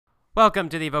Welcome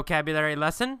to the vocabulary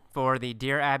lesson for the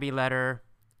Dear Abby letter,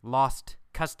 Lost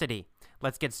Custody.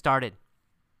 Let's get started.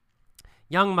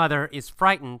 Young mother is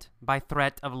frightened by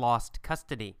threat of lost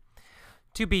custody.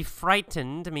 To be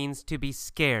frightened means to be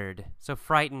scared. So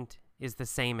frightened is the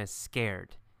same as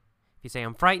scared. If you say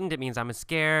I'm frightened, it means I'm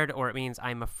scared, or it means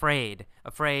I'm afraid.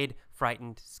 Afraid,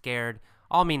 frightened, scared,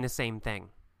 all mean the same thing.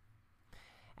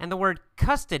 And the word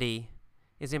custody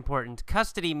is important.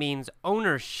 Custody means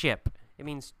ownership. It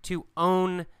means to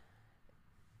own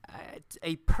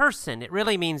a person. It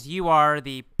really means you are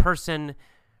the person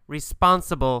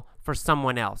responsible for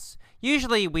someone else.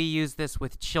 Usually we use this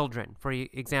with children. For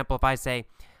example, if I say,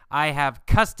 I have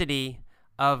custody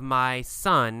of my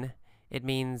son, it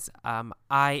means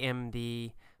I am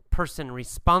the person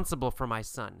responsible for my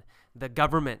son. The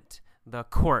government, the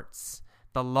courts,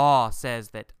 the law says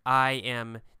that I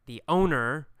am the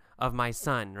owner of my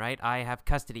son, right? I have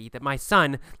custody, that my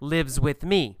son lives with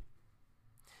me.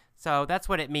 So that's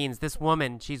what it means. This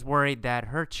woman, she's worried that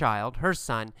her child, her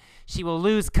son, she will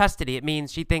lose custody. It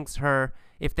means she thinks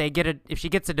if she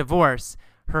gets a divorce,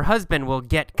 her husband will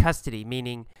get custody,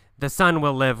 meaning the son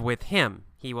will live with him.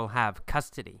 He will have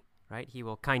custody, right? He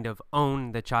will kind of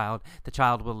own the child. The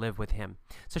child will live with him.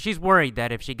 So she's worried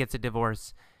that if she gets a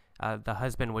divorce, the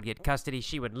husband would get custody.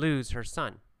 She would lose her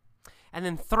son. And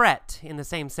then threat in the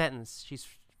same sentence. She's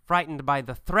frightened by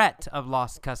the threat of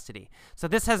lost custody. So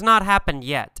this has not happened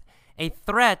yet. A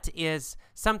threat is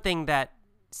something that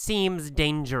seems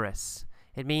dangerous.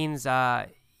 It means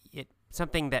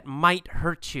something that might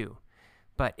hurt you.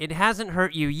 But it hasn't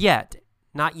hurt you yet.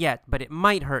 Not yet, but it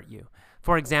might hurt you.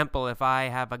 For example, if I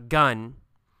have a gun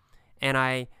and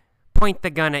I point the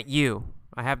gun at you.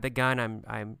 I have the gun,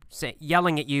 I'm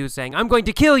yelling at you saying, I'm going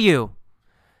to kill you.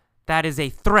 That is a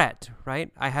threat,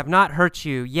 right? I have not hurt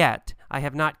you yet. I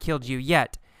have not killed you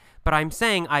yet. But I'm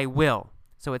saying I will.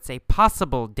 So it's a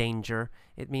possible danger.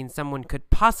 It means someone could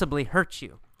possibly hurt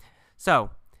you.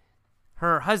 So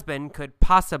her husband could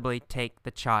possibly take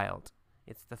the child.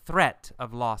 It's the threat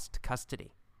of lost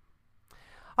custody.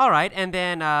 All right, and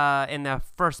then in the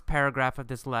first paragraph of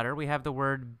this letter, we have the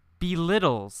word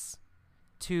belittles,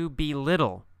 to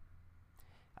belittle.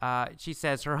 She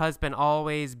says her husband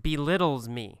always belittles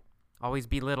me. Always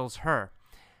belittles her.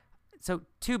 So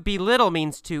to belittle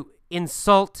means to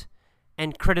insult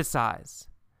and criticize.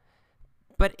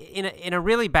 But in a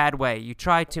really bad way. You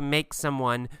try to make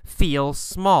someone feel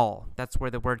small. That's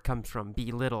where the word comes from,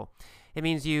 belittle. It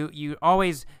means you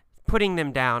always putting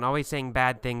them down, always saying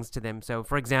bad things to them. So,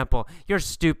 for example, you're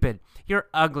stupid, you're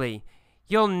ugly,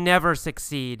 you'll never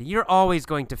succeed, you're always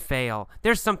going to fail,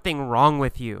 there's something wrong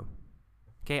with you.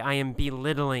 Okay, I am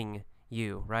belittling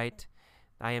you, right?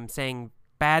 I am saying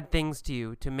bad things to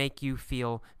you to make you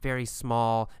feel very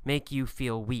small, make you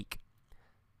feel weak.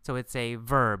 So it's a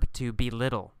verb, to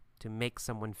belittle, to make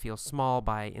someone feel small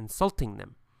by insulting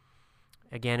them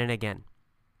again and again.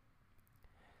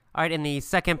 All right, in the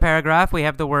second paragraph, we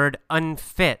have the word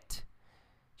unfit.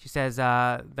 She says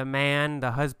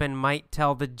the husband might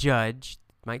tell the judge,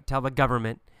 might tell the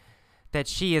government, that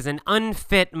she is an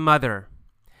unfit mother.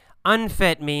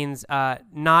 Unfit means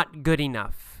not good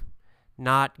enough.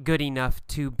 Not good enough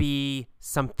to be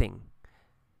something.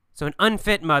 So an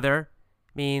unfit mother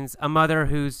means a mother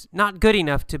who's not good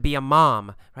enough to be a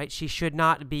mom, right? She should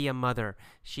not be a mother.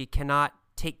 She cannot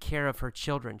take care of her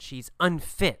children. She's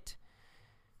unfit.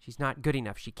 She's not good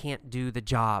enough. She can't do the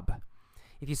job.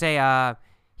 If you say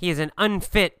he is an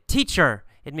unfit teacher,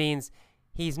 it means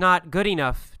he's not good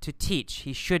enough to teach.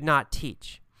 He should not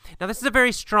teach. Now, this is a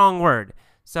very strong word.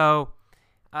 So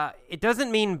it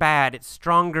doesn't mean bad. It's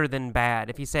stronger than bad.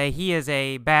 If you say he is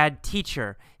a bad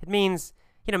teacher, it means,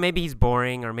 maybe he's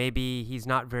boring or maybe he's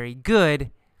not very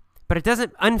good. But it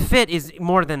doesn't, unfit is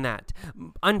more than that.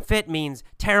 Unfit means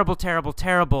terrible, terrible,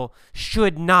 terrible,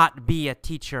 should not be a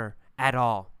teacher at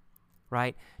all,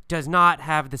 right? Does not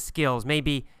have the skills.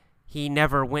 Maybe he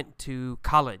never went to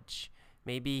college.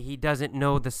 Maybe he doesn't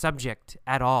know the subject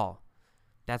at all.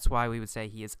 That's why we would say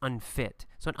he is unfit.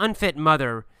 So an unfit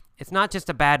mother, it's not just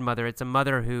a bad mother, it's a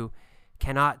mother who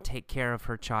cannot take care of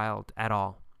her child at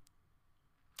all.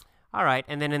 All right,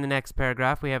 and then in the next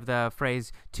paragraph, we have the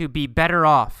phrase, to be better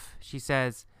off. She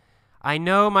says, I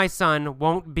know my son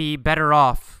won't be better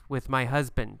off with my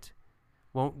husband.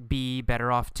 Won't be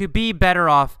better off. To be better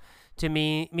off to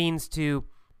me means to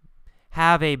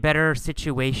have a better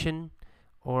situation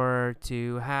or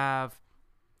to have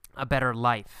a better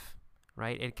life,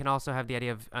 right? It can also have the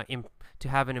idea of to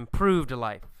have an improved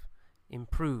life.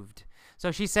 Improved.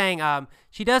 So she's saying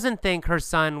she doesn't think her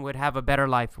son would have a better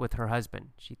life with her husband.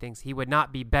 She thinks he would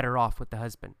not be better off with the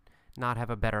husband, not have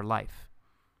a better life.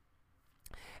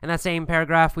 In that same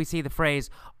paragraph, we see the phrase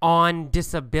on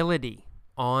disability.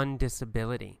 On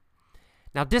disability.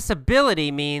 Now,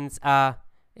 disability means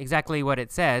exactly what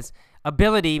it says.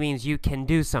 Ability means you can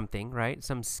do something, right?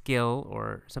 Some skill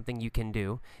or something you can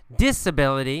do.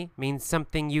 Disability means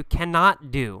something you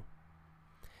cannot do.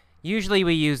 Usually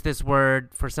we use this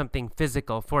word for something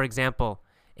physical. For example,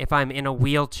 if I'm in a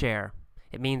wheelchair,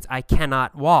 it means I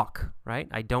cannot walk, right?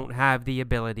 I don't have the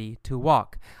ability to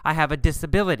walk. I have a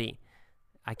disability.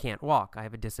 I can't walk. I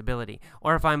have a disability.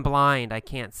 Or if I'm blind, I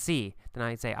can't see, then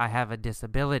I'd say I have a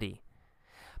disability.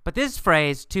 But this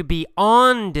phrase, to be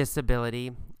on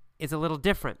disability, is a little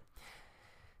different.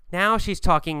 Now she's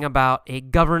talking about a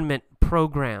government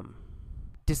program.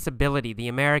 Disability. The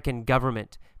American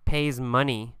government pays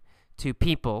money to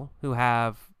people who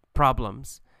have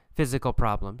problems, physical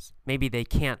problems. Maybe they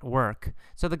can't work.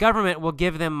 So the government will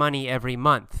give them money every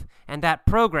month. And that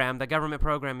program, the government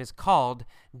program, is called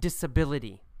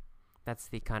disability. That's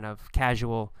the kind of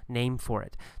casual name for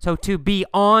it. So to be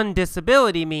on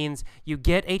disability means you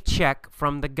get a check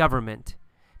from the government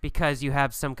because you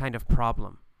have some kind of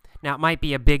problem. Now, it might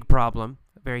be a big problem,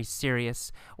 very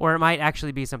serious, or it might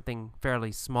actually be something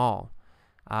fairly small.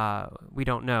 We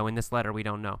don't know. In this letter, we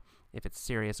don't know if it's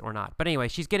serious or not. But anyway,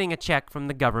 she's getting a check from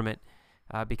the government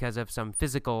because of some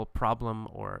physical problem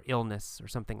or illness or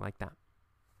something like that.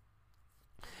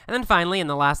 And then finally, in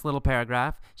the last little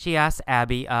paragraph, she asks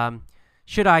Abby,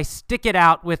 should I stick it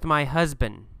out with my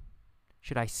husband?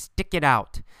 Should I stick it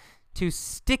out? To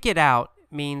stick it out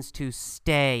means to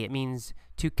stay. It means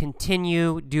to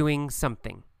continue doing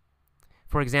something.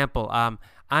 For example,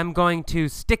 I'm going to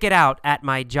stick it out at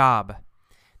my job.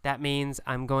 That means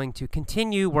I'm going to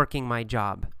continue working my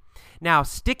job. Now,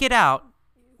 stick it out,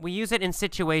 we use it in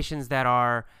situations that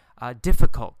are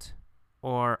difficult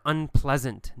or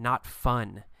unpleasant, not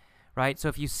fun, right? So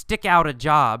if you stick out a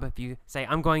job, if you say,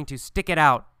 I'm going to stick it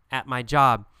out at my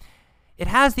job, it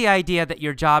has the idea that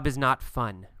your job is not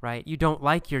fun, right? You don't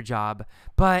like your job,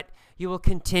 but you will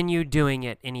continue doing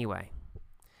it anyway.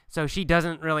 So she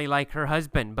doesn't really like her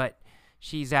husband, but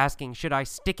she's asking, should I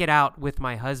stick it out with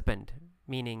my husband?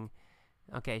 Meaning,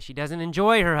 okay, she doesn't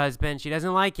enjoy her husband, she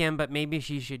doesn't like him, but maybe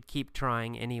she should keep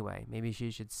trying anyway. Maybe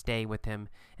she should stay with him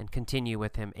and continue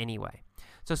with him anyway.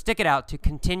 So stick it out, to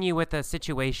continue with a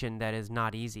situation that is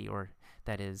not easy or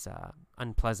that is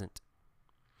unpleasant.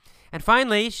 And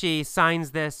finally, she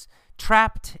signs this,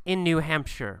 trapped in New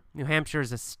Hampshire. New Hampshire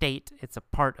is a state. It's a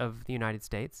part of the United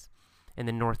States in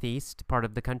the northeast part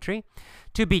of the country.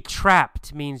 To be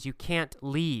trapped means you can't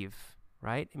leave,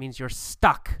 right? It means you're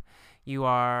stuck. You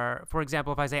are, for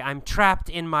example, if I say, I'm trapped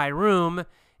in my room,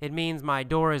 it means my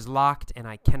door is locked and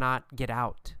I cannot get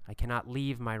out. I cannot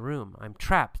leave my room. I'm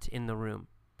trapped in the room.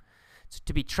 So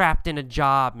to be trapped in a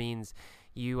job means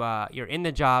you're in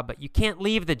the job, but you can't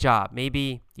leave the job.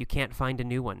 Maybe you can't find a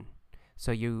new one.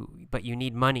 But you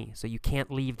need money, so you can't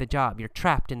leave the job. You're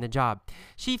trapped in the job.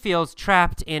 She feels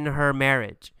trapped in her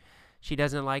marriage. She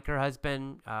doesn't like her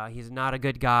husband. He's not a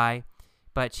good guy,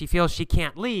 but she feels she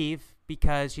can't leave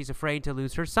because she's afraid to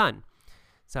lose her son.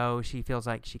 So she feels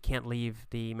like she can't leave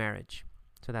the marriage.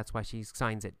 So that's why she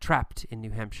signs it, trapped in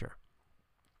New Hampshire.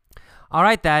 All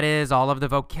right, that is all of the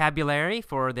vocabulary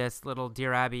for this little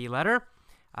Dear Abby letter.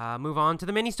 Move on to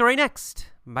the mini story next.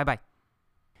 Bye-bye.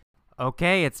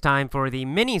 Okay, it's time for the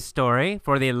mini story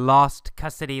for the lost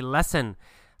custody lesson.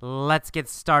 Let's get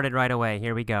started right away.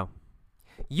 Here we go.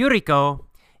 Yuriko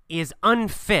is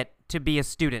unfit to be a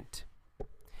student.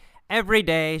 Every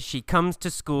day she comes to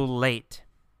school late.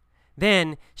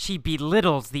 Then she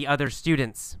belittles the other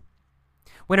students.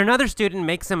 When another student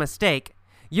makes a mistake,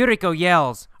 Yuriko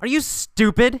yells, "Are you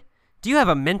stupid? Do you have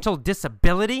a mental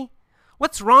disability?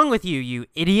 What's wrong with you, you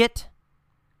idiot?"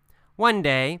 One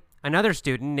day, another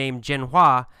student named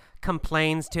Jinhua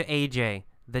complains to AJ,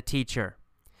 the teacher.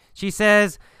 She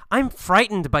says, "I'm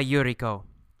frightened by Yuriko.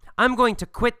 I'm going to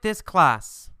quit this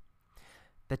class."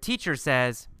 The teacher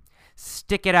says,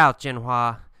 "Stick it out,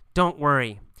 Jinhua. Don't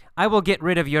worry. I will get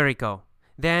rid of Yuriko.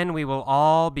 Then we will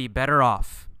all be better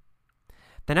off."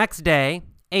 The next day,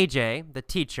 AJ, the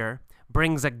teacher,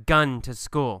 brings a gun to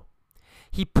school.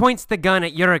 He points the gun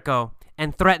at Yuriko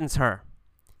and threatens her.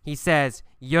 He says,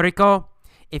 "Yuriko,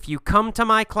 if you come to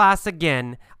my class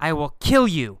again, I will kill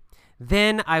you.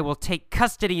 Then I will take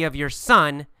custody of your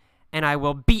son, and I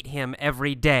will beat him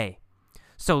every day.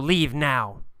 So leave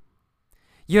now."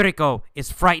 Yuriko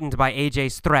is frightened by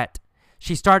AJ's threat.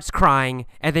 She starts crying,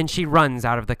 and then she runs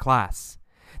out of the class.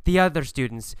 The other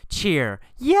students cheer,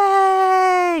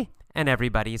 "Yay!" and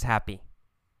everybody's happy.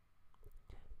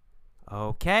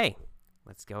 Okay,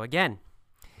 let's go again.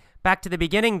 Back to the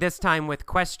beginning, this time with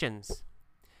questions.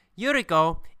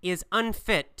 Yuriko is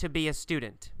unfit to be a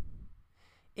student.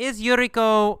 Is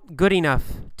Yuriko good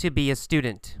enough to be a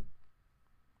student?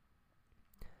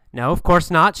 No, of course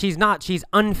not. She's not. She's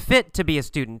unfit to be a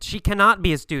student. She cannot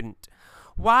be a student.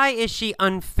 Why is she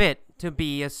unfit to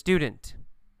be a student?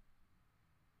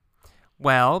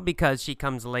 Well, because she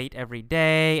comes late every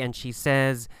day and she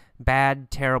says bad,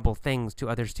 terrible things to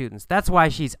other students. That's why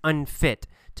she's unfit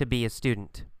to be a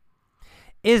student.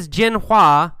 Is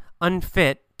Jinhua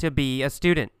unfit to be a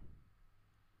student?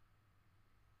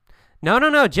 No.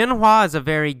 Jinhua is a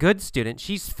very good student.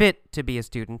 She's fit to be a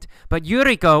student. But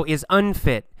Yuriko is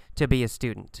unfit to be a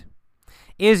student.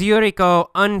 Is Yuriko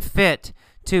unfit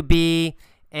to be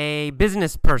a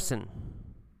business person?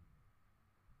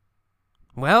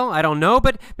 Well, I don't know,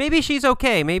 but maybe she's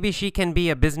okay. Maybe she can be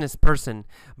a business person.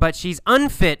 But she's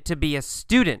unfit to be a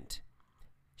student.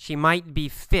 She might be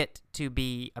fit to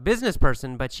be a business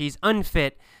person, but she's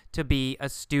unfit to be a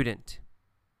student.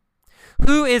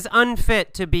 Who is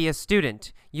unfit to be a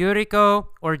student, Yuriko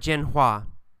or Jinhua?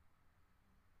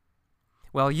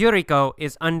 Well, Yuriko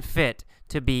is unfit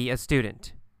to be a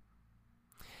student.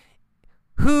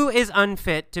 Who is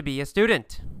unfit to be a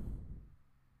student?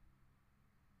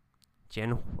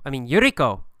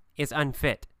 Yuriko is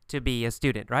unfit to be a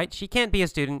student, right? She can't be a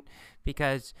student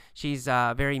because she's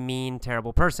a very mean,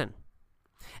 terrible person.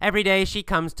 Every day she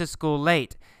comes to school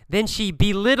late. Then she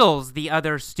belittles the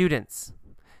other students.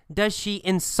 Does she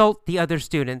insult the other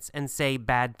students and say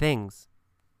bad things?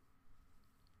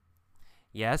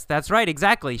 Yes, that's right,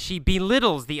 exactly. She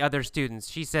belittles the other students.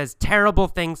 She says terrible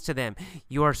things to them.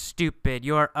 You're stupid.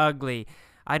 You're ugly.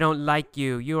 I don't like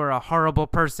you. You are a horrible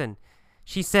person.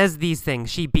 She says these things.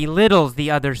 She belittles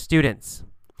the other students.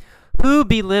 Who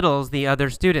belittles the other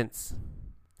students?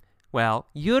 Well,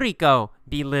 Yuriko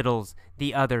belittles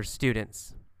the other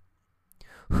students.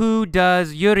 Who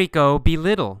does Yuriko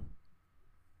belittle?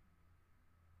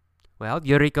 Well,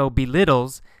 Yuriko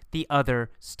belittles the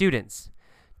other students.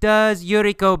 Does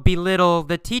Yuriko belittle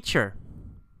the teacher?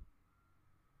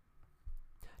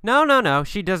 No.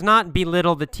 She does not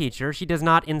belittle the teacher. She does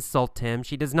not insult him.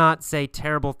 She does not say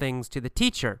terrible things to the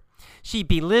teacher. She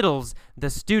belittles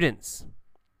the students.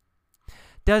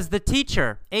 Does the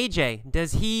teacher, AJ,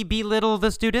 does he belittle the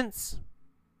students?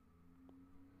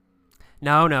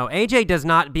 No. AJ does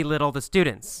not belittle the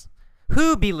students.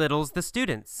 Who belittles the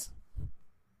students?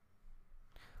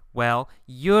 Well,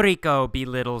 Yuriko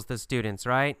belittles the students,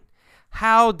 right?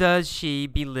 How does she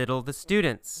belittle the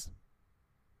students?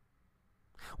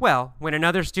 Well, when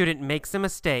another student makes a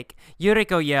mistake,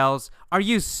 Yuriko yells, "Are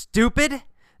you stupid?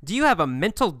 Do you have a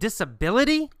mental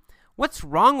disability? What's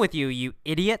wrong with you, you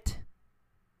idiot?"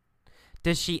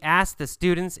 Does she ask the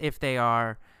students if they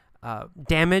are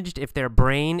damaged, if their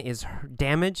brain is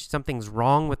damaged, something's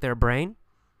wrong with their brain?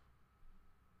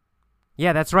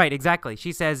 Yeah, that's right, exactly.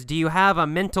 She says, "Do you have a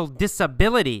mental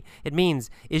disability?" It means,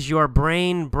 is your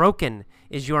brain broken?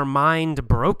 Is your mind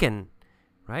broken?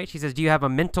 Right? She says, "Do you have a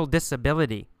mental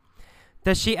disability?"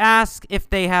 Does she ask if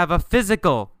they have a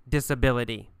physical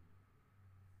disability?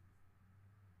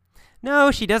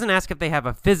 No, she doesn't ask if they have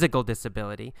a physical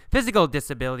disability. Physical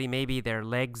disability, maybe their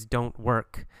legs don't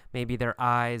work. Maybe their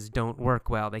eyes don't work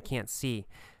well. They can't see.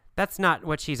 That's not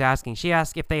what she's asking. She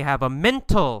asks if they have a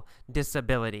mental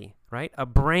disability, right? A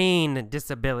brain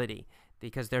disability,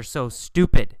 because they're so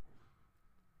stupid.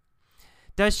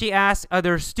 Does she ask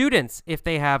other students if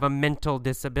they have a mental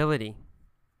disability?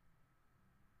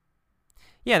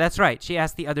 Yeah, that's right. She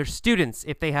asks the other students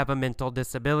if they have a mental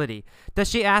disability. Does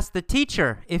she ask the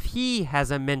teacher if he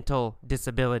has a mental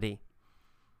disability?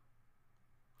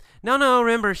 No,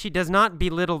 remember, she does not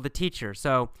belittle the teacher,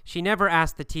 so she never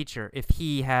asks the teacher if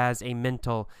he has a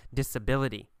mental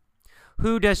disability.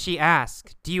 Who does she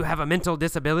ask? Do you have a mental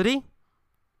disability?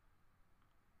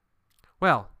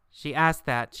 Well, she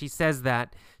says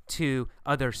that to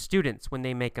other students when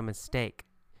they make a mistake.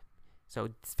 So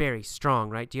it's very strong,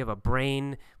 right? Do you have a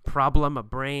brain problem,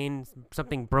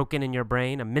 something broken in your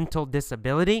brain, a mental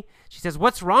disability? She says,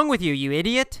 "What's wrong with you, you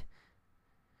idiot?"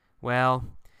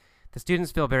 Well, the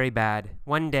students feel very bad.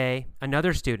 One day,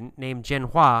 another student named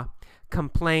Jinhua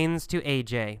complains to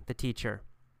AJ, the teacher.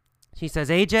 She says,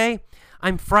 "AJ,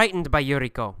 I'm frightened by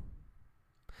Yuriko."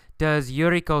 Does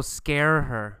Yuriko scare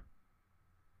her?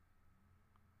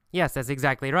 Yes, that's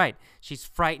exactly right. She's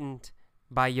frightened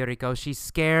by Yuriko. She's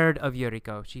scared of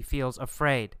Yuriko. She feels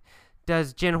afraid.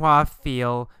 Does Jinhua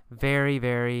feel very,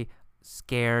 very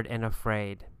scared and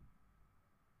afraid?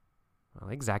 Well,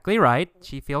 exactly right.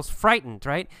 She feels frightened,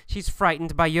 right? She's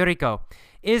frightened by Yuriko.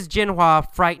 Is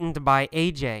Jinhua frightened by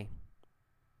AJ?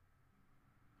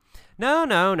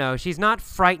 No. She's not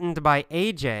frightened by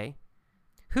AJ.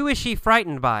 Who is she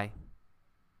frightened by?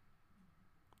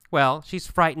 Well, she's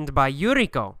frightened by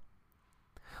Yuriko.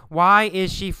 Why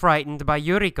is she frightened by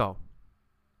Yuriko?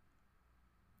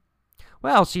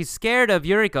 Well, she's scared of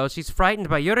Yuriko. She's frightened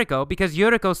by Yuriko because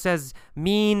Yuriko says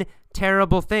mean,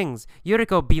 terrible things.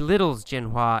 Yuriko belittles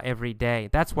Jinhwa every day.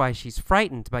 That's why she's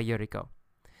frightened by Yuriko.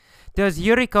 Does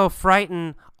Yuriko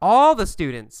frighten all the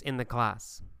students in the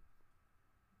class?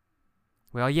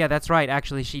 Well, yeah, that's right.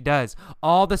 Actually, she does.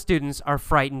 All the students are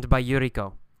frightened by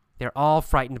Yuriko. They're all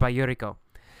frightened by Yuriko.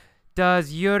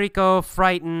 Does Yuriko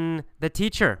frighten the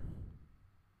teacher?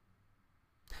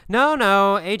 No,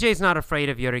 AJ's not afraid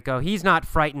of Yuriko. He's not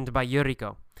frightened by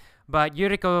Yuriko. But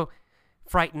Yuriko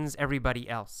frightens everybody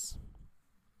else.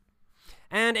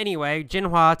 And anyway,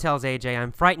 Jinhwa tells AJ,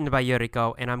 I'm frightened by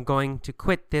Yuriko, and I'm going to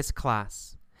quit this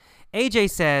class. AJ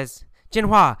says,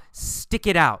 Jinhwa, stick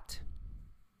it out.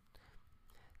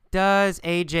 Does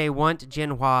AJ want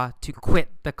Jinhwa to quit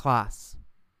the class?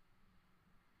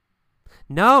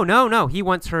 No. He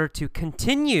wants her to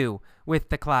continue with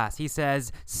the class. He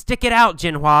says, stick it out,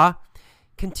 Jinhwa.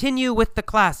 Continue with the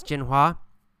class, Jinhwa.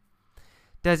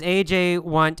 Does AJ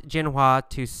want Jinhwa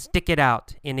to stick it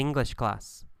out in English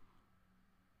class?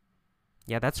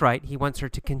 Yeah, that's right. He wants her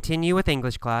to continue with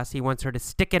English class. He wants her to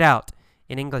stick it out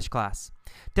in English class.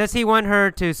 Does he want her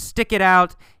to stick it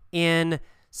out in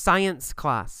science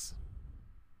class?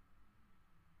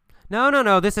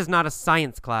 No. This is not a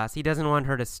science class. He doesn't want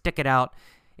her to stick it out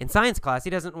in science class. He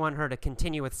doesn't want her to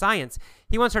continue with science.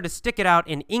 He wants her to stick it out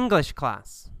in English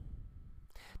class.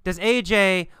 Does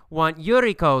AJ want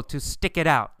Yuriko to stick it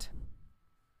out?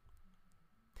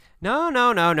 No.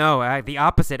 The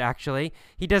opposite, actually.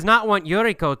 He does not want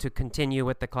Yuriko to continue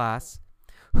with the class.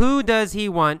 Who does he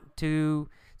want to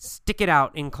stick it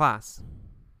out in class?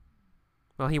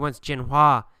 Well, he wants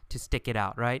Jinhwa to stick it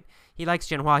out, right? He likes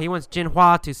Jinhwa. He wants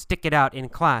Jinhwa to stick it out in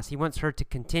class. He wants her to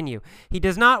continue. He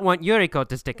does not want Yuriko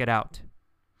to stick it out.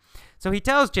 So he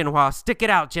tells Jinhwa, stick it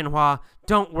out, Jinhwa.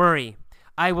 Don't worry.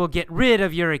 I will get rid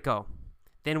of Yuriko.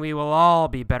 Then we will all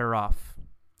be better off.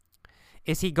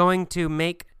 Is he going to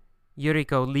make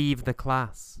Yuriko leave the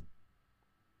class?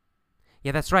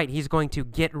 Yeah, that's right. He's going to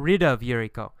get rid of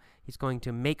Yuriko. He's going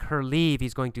to make her leave.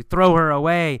 He's going to throw her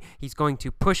away. He's going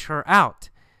to push her out.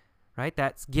 Right?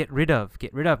 That's get rid of.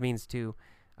 Get rid of means to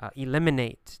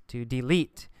eliminate, to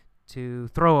delete, to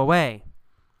throw away.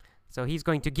 So he's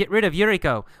going to get rid of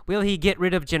Yuriko. Will he get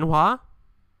rid of Jinhwa?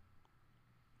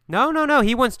 No.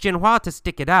 He wants Jinhwa to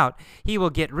stick it out. He will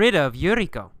get rid of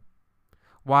Yuriko.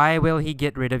 Why will he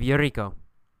get rid of Yuriko?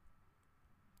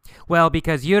 Well,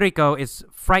 because Yuriko is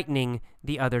frightening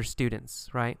the other students,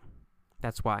 right?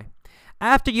 That's why.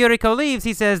 After Yuriko leaves,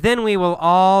 he says, then we will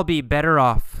all be better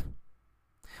off.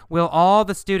 Will all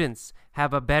the students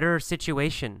have a better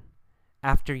situation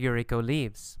after Yuriko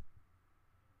leaves?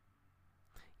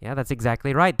 Yeah, that's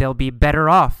exactly right. They'll be better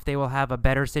off. They will have a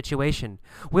better situation.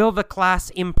 Will the class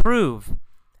improve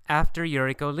after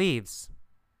Yuriko leaves?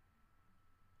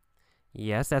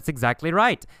 Yes, that's exactly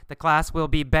right. The class will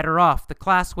be better off. The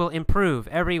class will improve.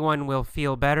 Everyone will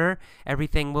feel better.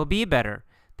 Everything will be better.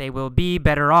 They will be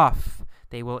better off.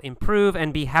 They will improve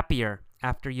and be happier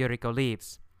after Yuriko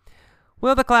leaves.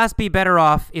 Will the class be better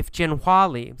off if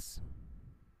Jinhwa leaves?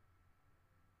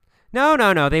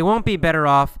 No. They won't be better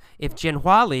off if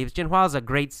Jinhwa leaves. Jinhwa's a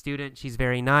great student. She's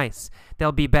very nice.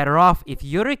 They'll be better off if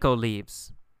Yuriko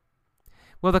leaves.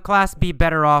 Will the class be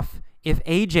better off if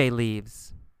AJ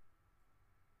leaves?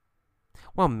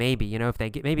 Well, maybe,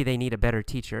 maybe they need a better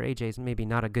teacher. AJ's maybe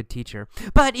not a good teacher.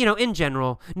 But, in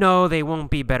general, no, they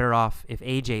won't be better off if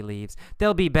AJ leaves.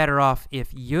 They'll be better off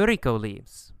if Yuriko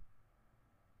leaves.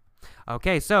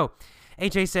 Okay, so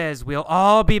AJ says we'll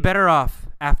all be better off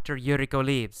after Yuriko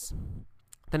leaves.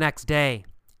 The next day,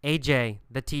 AJ,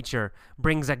 the teacher,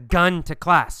 brings a gun to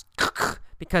class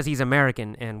because he's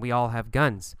American and we all have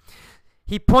guns.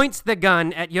 He points the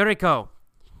gun at Yuriko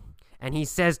and he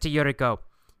says to Yuriko,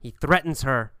 he threatens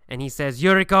her and he says,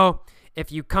 Yuriko,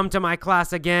 if you come to my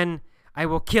class again, I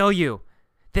will kill you.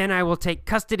 Then I will take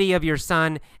custody of your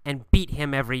son and beat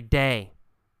him every day.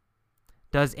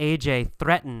 Does AJ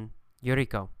threaten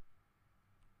Yuriko?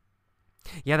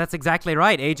 Yeah, that's exactly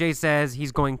right. AJ says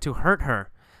he's going to hurt her.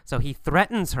 So he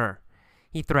threatens her.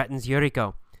 He threatens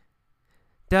Yuriko.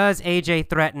 Does AJ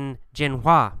threaten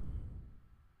Jinhwa?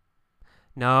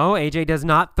 No, AJ does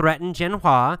not threaten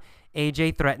Jinhwa.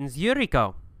 AJ threatens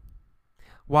Yuriko.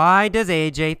 Why does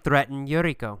AJ threaten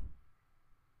Yuriko?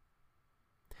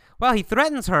 Well, he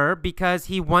threatens her because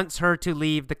he wants her to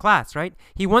leave the class, right?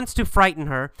 He wants to frighten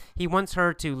her. He wants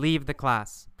her to leave the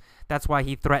class. That's why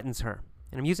he threatens her.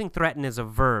 And I'm using threaten as a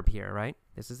verb here, right?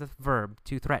 This is a verb,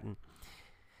 to threaten.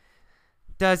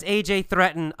 Does AJ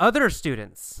threaten other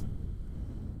students?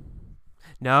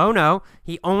 No.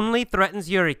 He only threatens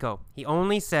Yuriko. He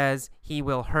only says he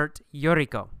will hurt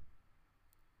Yuriko.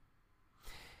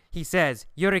 He says,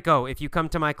 Yuriko, if you come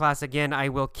to my class again, I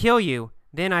will kill you.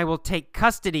 Then I will take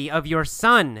custody of your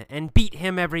son and beat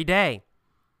him every day.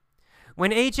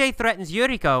 When AJ threatens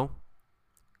Yuriko,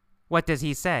 what does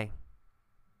he say?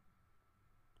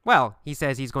 Well, he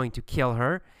says he's going to kill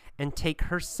her and take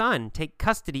her son, take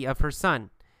custody of her son,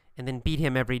 and then beat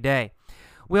him every day.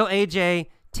 Will AJ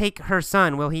take her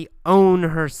son? Will he own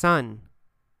her son?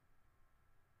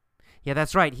 Yeah,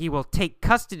 that's right. He will take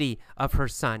custody of her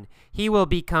son. He will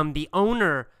become the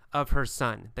owner of her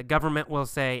son. The government will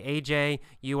say, AJ,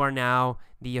 you are now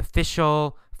the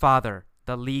official father,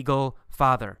 the legal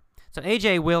father. So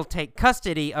AJ will take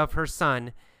custody of her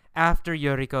son after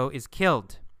Yuriko is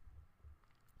killed.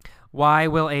 Why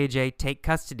will AJ take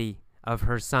custody of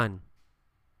her son?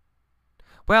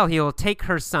 Well, he will take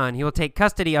her son. He will take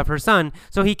custody of her son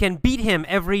so he can beat him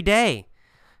every day.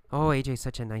 Oh, AJ's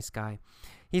such a nice guy.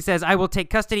 He says, I will take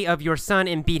custody of your son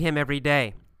and beat him every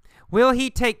day. Will he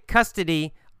take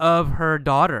custody of her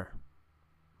daughter?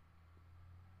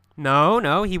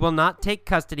 No, he will not take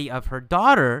custody of her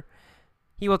daughter.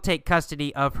 He will take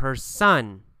custody of her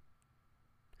son.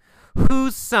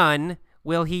 Whose son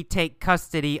will he take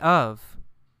custody of?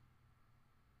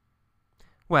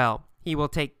 Well, he will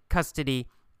take custody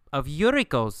of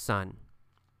Yuriko's son.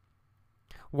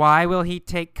 Why will he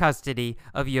take custody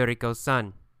of Yuriko's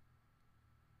son?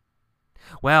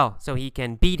 Well, so he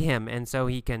can beat him and so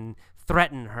he can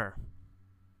threaten her.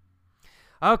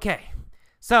 Okay,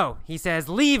 so he says,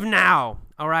 leave now,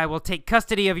 or I will take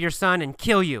custody of your son and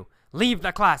kill you. Leave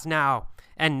the class now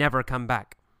and never come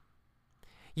back.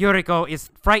 Yuriko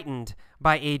is frightened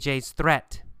by AJ's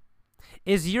threat.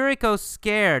 Is Yuriko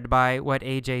scared by what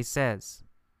AJ says?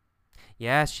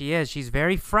 Yes, she is. She's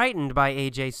very frightened by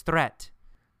AJ's threat.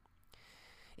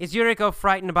 Is Yuriko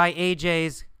frightened by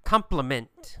AJ's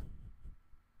compliment?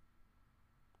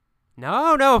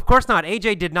 No, of course not.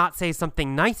 AJ did not say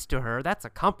something nice to her. That's a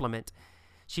compliment.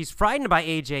 She's frightened by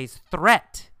AJ's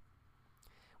threat.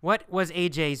 What was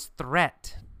AJ's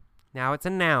threat? Now it's a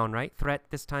noun, right? Threat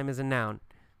this time is a noun.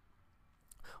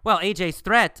 Well, AJ's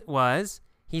threat was,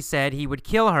 he said he would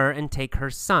kill her and take her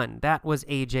son. That was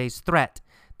AJ's threat.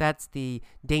 That's the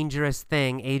dangerous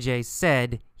thing AJ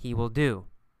said he will do.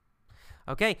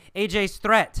 Okay, AJ's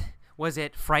threat. Was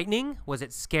it frightening? Was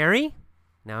it scary?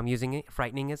 Now I'm using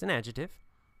frightening as an adjective.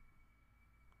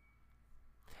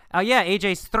 Yeah,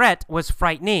 AJ's threat was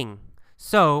frightening.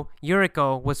 So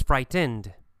Yuriko was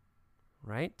frightened.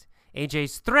 Right?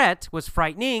 AJ's threat was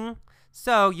frightening.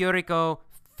 So Yuriko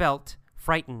felt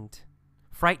frightened.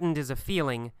 Frightened is a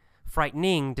feeling.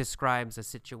 Frightening describes a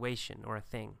situation or a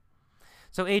thing.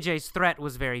 So AJ's threat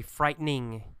was very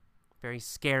frightening, very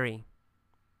scary.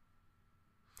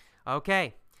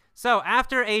 Okay, so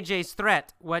after AJ's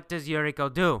threat, what does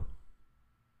Yuriko do?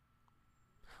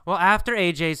 Well, after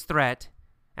AJ's threat,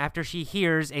 after she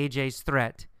hears AJ's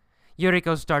threat,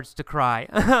 Yuriko starts to cry.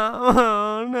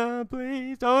 Oh, no,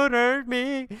 please don't hurt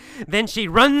me. Then she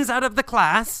runs out of the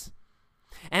class,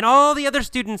 and all the other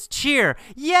students cheer.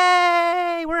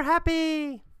 Yay, we're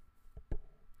happy.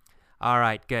 All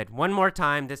right, good. One more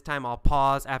time. This time I'll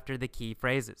pause after the key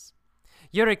phrases.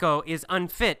 Yuriko is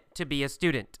unfit to be a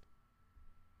student.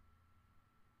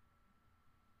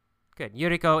 Good.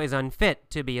 Yuriko is unfit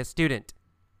to be a student.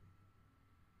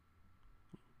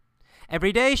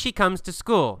 Every day she comes to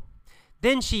school.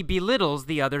 Then she belittles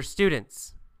the other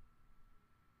students.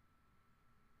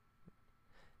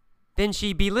 Then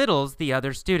she belittles the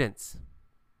other students.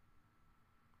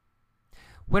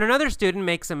 When another student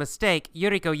makes a mistake,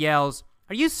 Yuriko yells,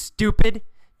 "Are you stupid?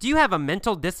 Do you have a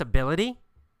mental disability?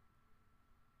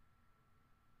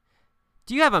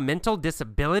 Do you have a mental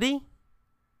disability?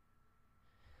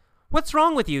 What's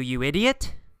wrong with you, you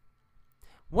idiot?"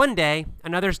 One day,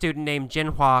 another student named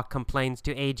Jinhua complains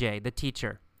to AJ, the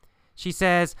teacher. She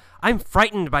says, "I'm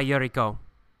frightened by Yuriko.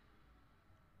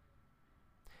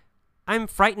 I'm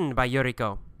frightened by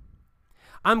Yuriko.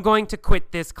 I'm going to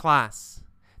quit this class."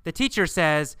 The teacher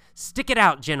says, "Stick it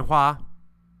out, Jinhua.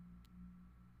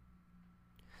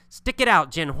 Stick it out,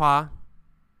 Jinhua.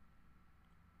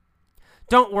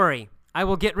 Don't worry, I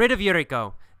will get rid of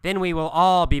Yuriko. Then we will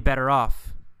all be better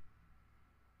off.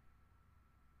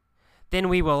 Then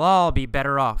we will all be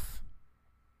better off."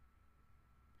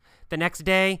 The next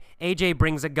day, AJ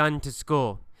brings a gun to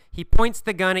school. He points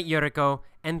the gun at Yuriko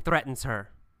and threatens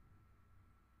her.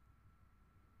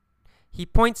 He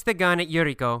points the gun at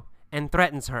Yuriko and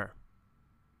threatens her.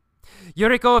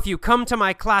 "Yuriko, if you come to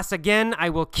my class again, I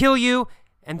will kill you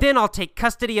And then I'll take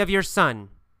custody of your son.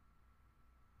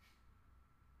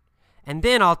 And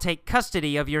then I'll take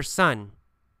custody of your son.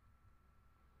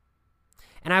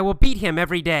 And I will beat him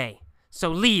every day. So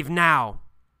leave now.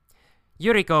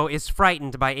 Yuriko is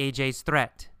frightened by AJ's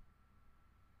threat.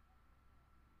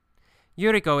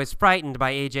 Yuriko is frightened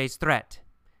by AJ's threat.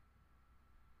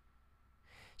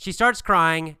 She starts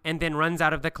crying and then runs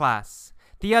out of the class.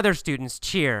 The other students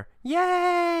cheer.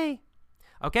 Yay!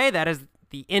 Okay, that is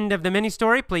the end of the mini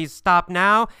story. Please stop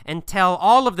now and tell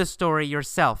all of the story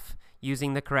yourself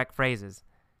using the correct phrases.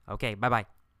 Okay, bye-bye.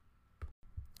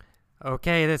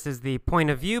 Okay, this is the point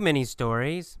of view mini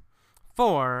stories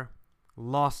for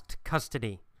lost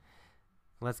custody.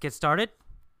 Let's get started.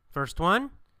 First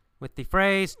one with the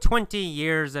phrase 20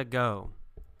 years ago.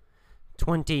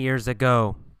 20 years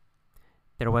ago,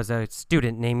 there was a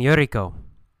student named Yuriko.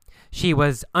 She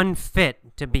was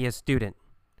unfit to be a student.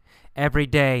 Every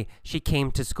day, she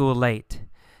came to school late.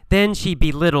 Then she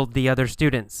belittled the other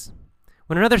students.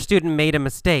 When another student made a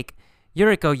mistake,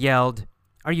 Yuriko yelled,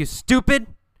 "Are you stupid?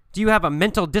 Do you have a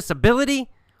mental disability?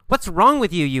 What's wrong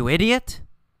with you, you idiot?"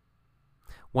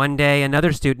 One day,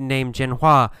 another student named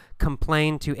Jinhua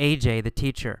complained to AJ, the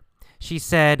teacher. She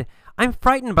said, "I'm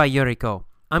frightened by Yuriko.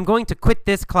 I'm going to quit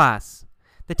this class."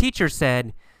 The teacher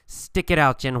said, "Stick it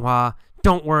out, Jinhua.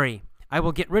 Don't worry. I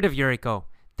will get rid of Yuriko.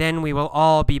 Then we will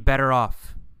all be better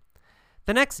off."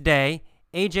 The next day,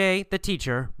 AJ, the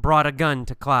teacher, brought a gun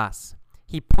to class.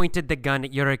 He pointed the gun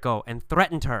at Yuriko and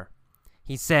threatened her.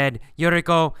 He said,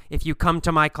 "Yuriko, if you come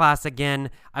to my class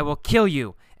again, I will kill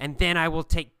you, and then I will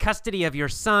take custody of your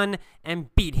son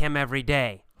and beat him every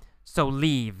day. So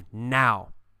leave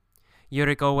now."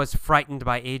 Yuriko was frightened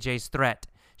by AJ's threat.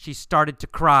 She started to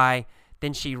cry.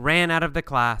 Then she ran out of the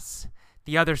class.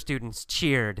 The other students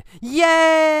cheered.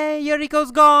 Yay!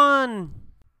 Yuriko's gone!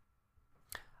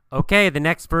 Okay, the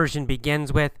next version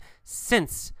begins with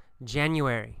since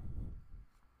January.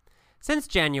 Since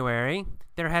January,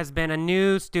 there has been a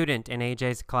new student in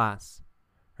AJ's class.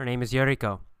 Her name is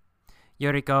Yuriko.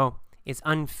 Yuriko is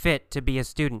unfit to be a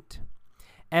student.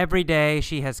 Every day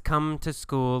she has come to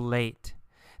school late.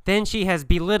 Then she has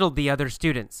belittled the other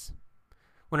students.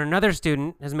 When another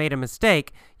student has made a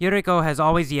mistake, Yuriko has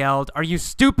always yelled, "Are you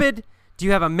stupid? Do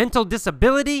you have a mental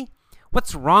disability?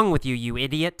 What's wrong with you, you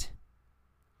idiot?"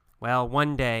 Well,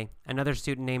 one day, another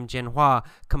student named Jinhua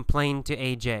complained to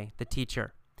AJ, the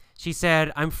teacher. She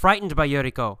said, "I'm frightened by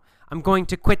Yuriko. I'm going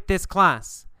to quit this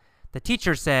class." The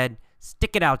teacher said,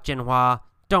 "Stick it out, Jinhua.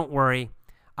 Don't worry.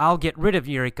 I'll get rid of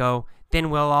Yuriko. Then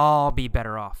we'll all be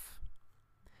better off."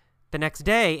 The next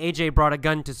day, AJ brought a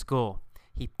gun to school.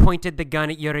 He pointed the gun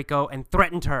at Yuriko and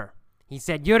threatened her. He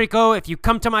said, "Yuriko, if you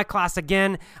come to my class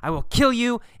again, I will kill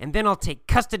you, and then I'll take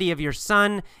custody of your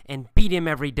son and beat him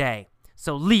every day.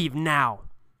 So leave now."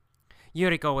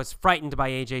 Yuriko was frightened by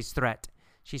AJ's threat.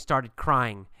 She started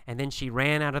crying, and then she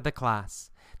ran out of the class.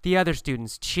 The other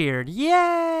students cheered,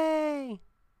 "Yay!"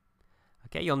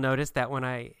 Okay, you'll notice that when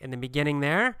in the beginning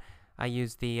there, I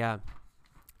used the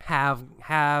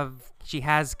she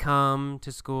has come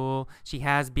to school, she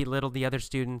has belittled the other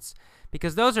students,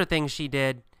 because those are things she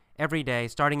did every day,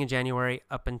 starting in January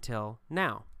up until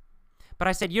now. But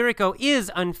I said Yuriko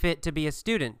is unfit to be a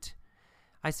student.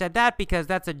 I said that because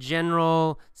that's a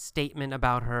general statement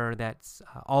about her that's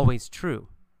always true,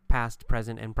 past,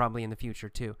 present, and probably in the future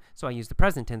too. So I used the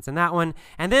present tense in that one.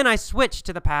 And then I switched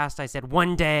to the past. I said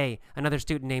one day, another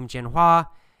student named Jinhua,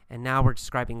 and now we're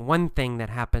describing one thing that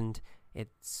happened.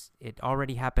 It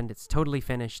already happened. It's totally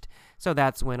finished. So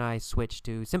that's when I switched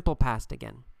to simple past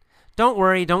again. Don't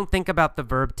worry. Don't think about the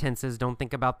verb tenses. Don't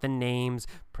think about the names,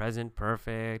 present,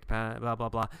 perfect, blah, blah,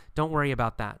 blah. Don't worry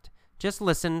about that. Just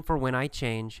listen for when I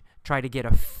change. Try to get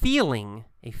a feeling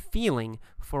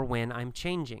for when I'm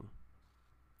changing.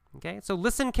 Okay, so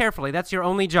listen carefully. That's your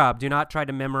only job. Do not try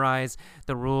to memorize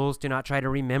the rules. Do not try to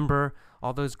remember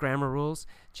all those grammar rules.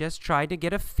 Just try to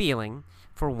get a feeling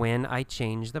for when I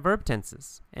change the verb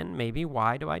tenses. And maybe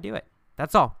why do I do it?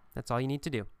 That's all. That's all you need to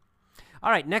do. All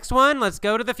right, next one. Let's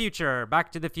go to the future.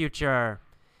 Back to the future.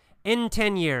 In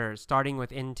 10 years, starting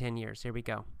with in 10 years. Here we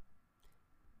go.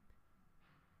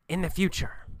 In the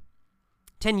future,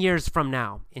 10 years from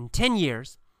now, in 10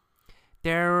 years,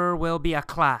 there will be a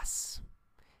class.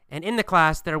 And in the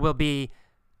class, there will be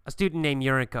a student named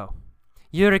Yuriko.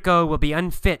 Yuriko will be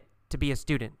unfit to be a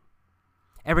student.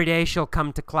 Every day, she'll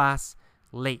come to class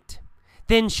late.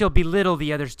 Then she'll belittle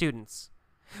the other students.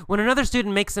 When another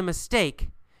student makes a mistake,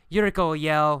 Yuriko will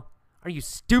yell, "Are you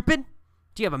stupid?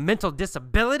 Do you have a mental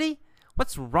disability?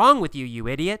 What's wrong with you, you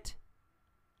idiot?"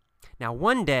 Now,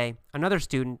 one day, another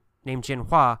student named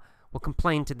Jinhua will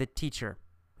complain to the teacher,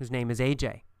 whose name is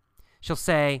AJ. She'll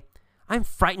say, "I'm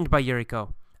frightened by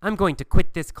Yuriko. I'm going to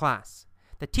quit this class."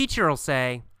 The teacher will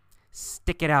say,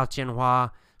 "Stick it out,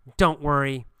 Jinhua. Don't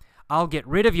worry. I'll get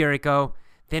rid of Yuriko.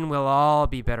 Then we'll all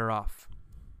be better off."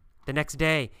 The next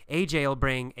day, AJ will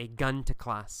bring a gun to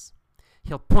class.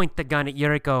 He'll point the gun at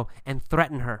Yuriko and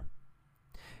threaten her.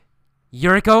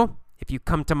 "Yuriko, if you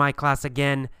come to my class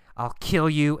again, I'll kill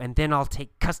you, and then I'll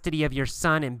take custody of your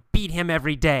son and beat him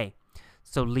every day.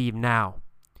 So leave now."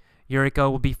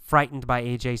 Yuriko will be frightened by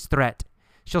AJ's threat.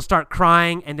 She'll start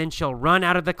crying, and then she'll run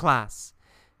out of the class.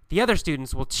 The other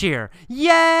students will cheer,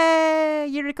 "Yay!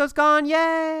 Yuriko's gone,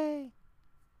 yay!"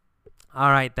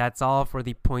 All right, that's all for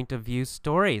the point of view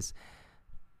stories.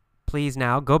 Please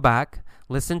now go back,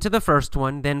 listen to the first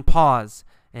one, then pause,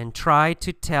 and try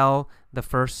to tell the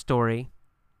first story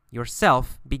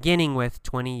yourself, beginning with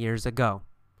 20 years ago.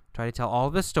 Try to tell all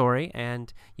the story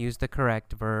and use the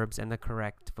correct verbs and the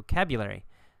correct vocabulary.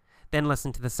 Then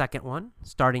listen to the second one,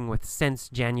 starting with since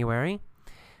January.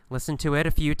 Listen to it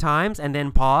a few times and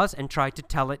then pause and try to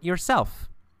tell it yourself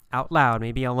out loud,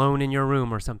 maybe alone in your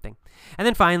room or something. And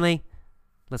then finally,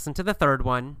 listen to the third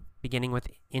one, beginning with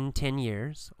in 10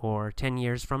 years or 10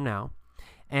 years from now,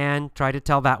 and try to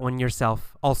tell that one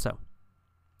yourself also.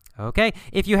 Okay,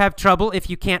 if you have trouble, if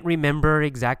you can't remember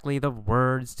exactly the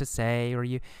words to say or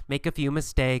you make a few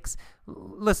mistakes,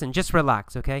 listen, just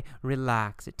relax, okay?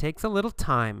 Relax. It takes a little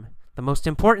time. The most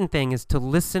important thing is to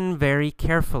listen very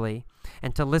carefully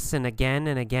and to listen again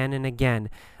and again and again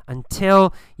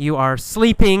until you are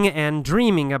sleeping and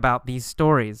dreaming about these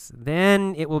stories.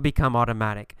 Then it will become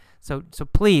automatic. So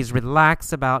please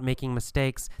relax about making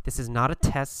mistakes. This is not a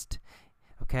test,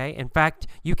 okay? In fact,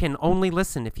 you can only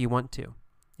listen if you want to.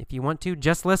 If you want to,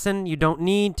 just listen. You don't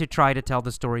need to try to tell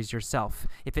the stories yourself.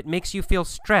 If it makes you feel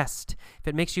stressed, if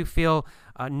it makes you feel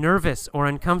nervous or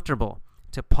uncomfortable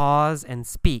to pause and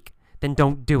speak, then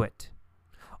don't do it.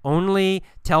 Only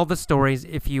tell the stories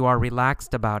if you are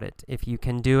relaxed about it, if you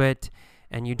can do it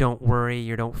and you don't worry,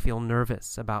 you don't feel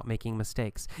nervous about making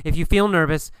mistakes. If you feel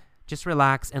nervous, just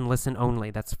relax and listen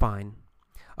only. That's fine.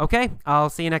 Okay,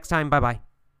 I'll see you next time. Bye-bye.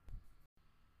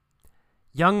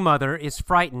 Young mother is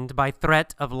frightened by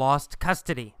threat of lost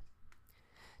custody.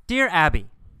 Dear Abby,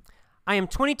 I am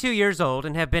 22 years old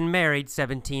and have been married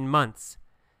 17 months.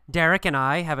 Derek and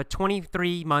I have a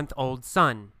 23-month-old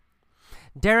son.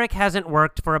 Derek hasn't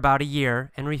worked for about a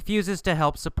year and refuses to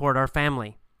help support our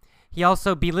family. He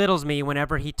also belittles me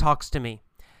whenever he talks to me.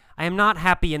 I am not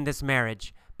happy in this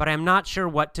marriage, but I am not sure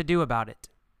what to do about it.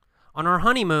 On our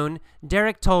honeymoon,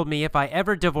 Derek told me if I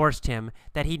ever divorced him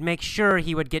that he'd make sure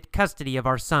he would get custody of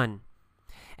our son.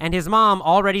 And his mom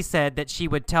already said that she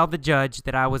would tell the judge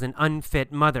that I was an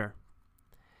unfit mother.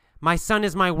 My son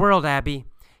is my world, Abby.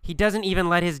 He doesn't even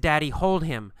let his daddy hold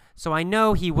him, so I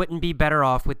know he wouldn't be better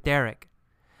off with Derek.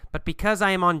 But because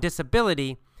I am on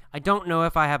disability, I don't know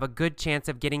if I have a good chance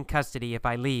of getting custody if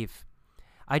I leave.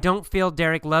 I don't feel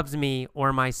Derek loves me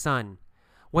or my son.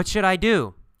 What should I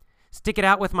do? Stick it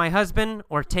out with my husband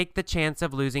or take the chance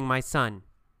of losing my son?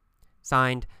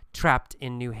 Signed, Trapped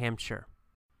in New Hampshire.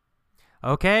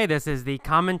 Okay, this is the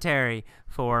commentary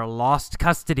for Lost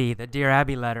Custody, the Dear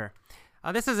Abby letter.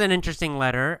 This is an interesting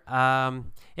letter.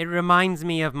 It reminds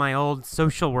me of my old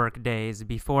social work days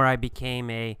before I became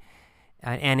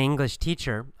an English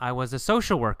teacher. I was a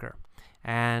social worker,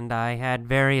 and I had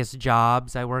various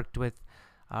jobs. I worked with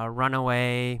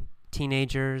runaway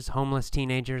teenagers, homeless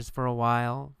teenagers for a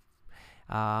while.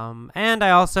 And I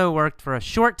also worked for a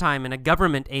short time in a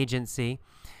government agency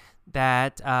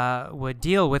that would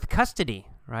deal with custody,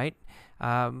 right?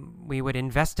 We would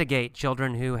investigate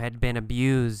children who had been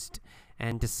abused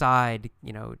and decide,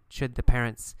 should the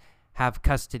parents have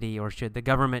custody or should the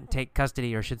government take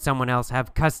custody or should someone else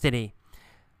have custody.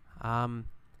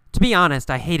 To be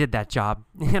honest, I hated that job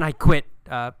and I quit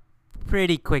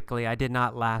pretty quickly. I did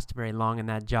not last very long in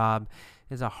that job.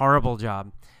 It was a horrible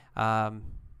job.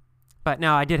 But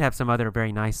now I did have some other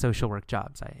very nice social work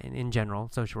jobs. In general,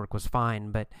 social work was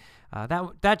fine, but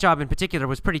that job in particular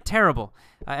was pretty terrible,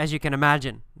 as you can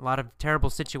imagine. A lot of terrible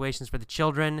situations for the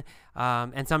children,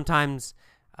 and sometimes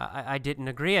I didn't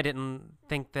agree. I didn't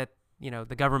think that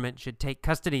the government should take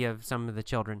custody of some of the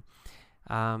children.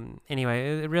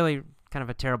 Anyway, really kind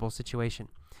of a terrible situation.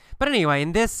 But anyway,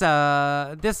 in this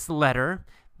letter,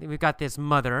 we've got this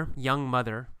mother, young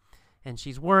mother, and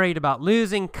she's worried about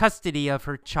losing custody of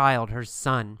her child, her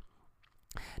son.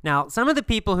 Now, some of the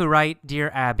people who write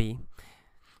Dear Abby,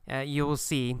 you will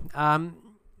see,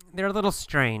 they're a little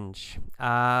strange.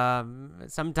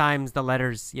 Sometimes the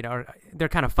letters, they're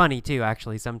kind of funny too,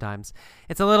 actually, sometimes.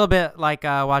 It's a little bit like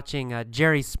watching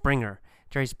Jerry Springer.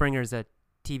 Jerry Springer's a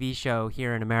TV show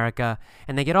here in America,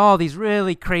 and they get all these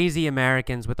really crazy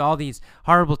Americans with all these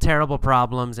horrible, terrible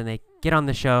problems, and they get on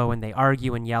the show and they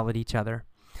argue and yell at each other.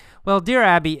 Well, Dear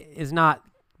Abby is not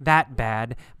that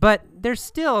bad, but there's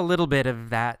still a little bit of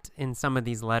that in some of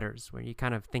these letters where you're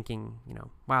kind of thinking,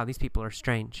 wow, these people are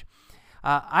strange.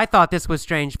 I thought this was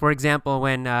strange, for example,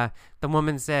 when the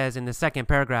woman says in the second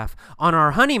paragraph, "On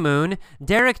our honeymoon,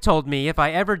 Derek told me if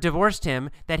I ever divorced him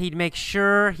that he'd make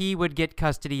sure he would get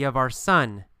custody of our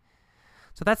son."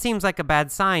 So that seems like a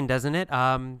bad sign, doesn't it?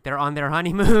 They're on their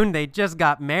honeymoon, they just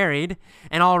got married,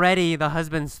 and already the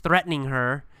husband's threatening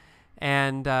her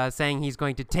and saying he's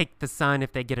going to take the son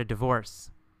if they get a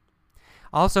divorce.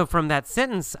 Also, from that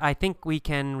sentence, I think we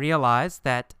can realize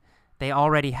that they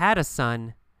already had a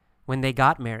son when they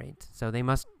got married. So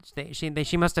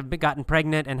she must have gotten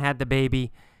pregnant and had the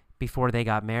baby before they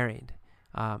got married,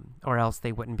 or else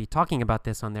they wouldn't be talking about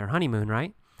this on their honeymoon,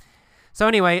 right? So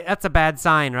anyway, that's a bad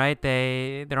sign, right?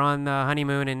 They're on the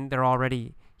honeymoon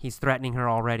and he's threatening her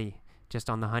already just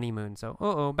on the honeymoon.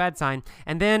 So bad sign.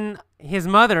 And then his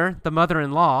mother, the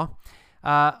mother-in-law,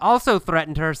 also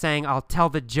threatened her, saying, "I'll tell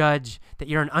the judge that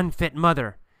you're an unfit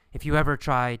mother if you ever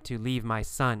try to leave my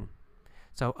son."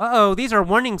 So, these are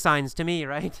warning signs to me,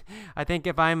 right? I think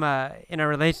if I'm in a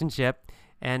relationship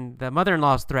and the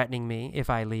mother-in-law's threatening me if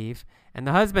I leave, and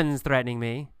the husband's threatening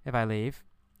me if I leave,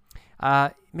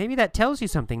 maybe that tells you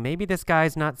something. Maybe this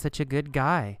guy's not such a good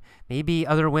guy. Maybe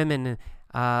other women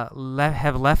have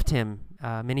left him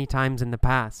many times in the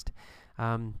past.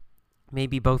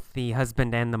 Maybe both the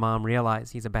husband and the mom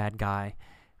realize he's a bad guy,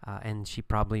 and she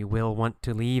probably will want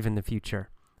to leave in the future.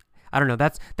 I don't know.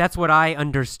 That's what I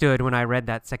understood when I read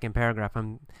that second paragraph.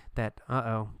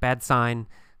 Bad sign.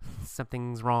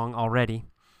 Something's wrong already.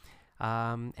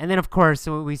 And then, of course,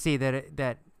 we see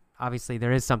that obviously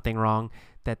there is something wrong,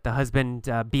 that the husband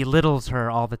belittles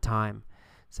her all the time.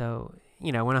 So,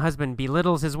 when a husband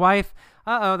belittles his wife,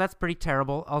 that's pretty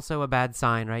terrible. Also a bad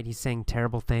sign, right? He's saying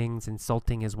terrible things,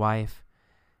 insulting his wife.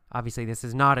 Obviously, this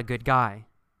is not a good guy.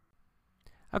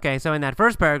 Okay, so in that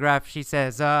first paragraph, she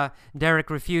says, Derek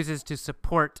refuses to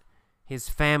support his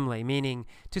family, meaning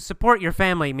to support your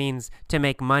family means to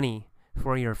make money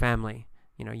for your family.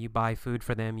 You buy food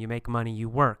for them, you make money, you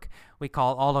work. We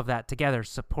call all of that together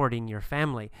supporting your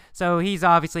family. So he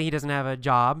doesn't have a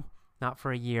job, not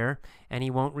for a year, and he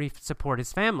won't support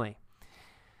his family.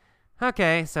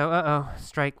 Okay, so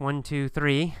strike 1, 2,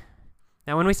 3.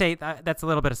 Now, when we say, that's a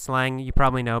little bit of slang, you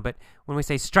probably know, but when we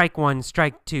say strike 1,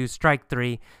 strike 2, strike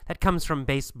 3, that comes from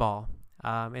baseball.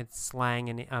 It's slang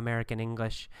in American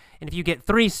English. And if you get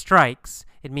 3 strikes,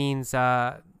 it means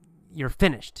you're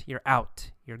finished, you're out,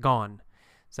 you're gone.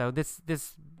 So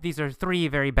these are 3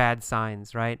 very bad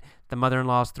signs, right? The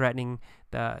mother-in-law's threatening,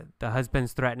 the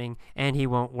husband's threatening, and he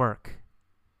won't work.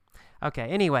 Okay,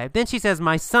 anyway, then she says,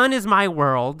 "My son is my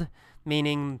world,"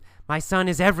 meaning my son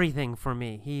is everything for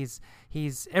me.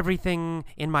 He's everything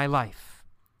in my life.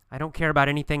 I don't care about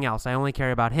anything else. I only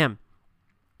care about him.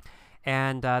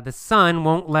 And the son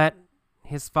won't let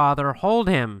his father hold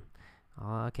him.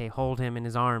 Hold him in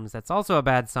his arms. That's also a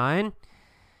bad sign.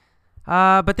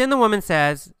 But then the woman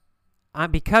says,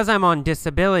 "Because I'm on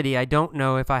disability, I don't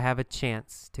know if I have a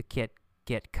chance to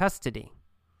get custody."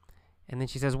 And then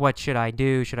she says, "What should I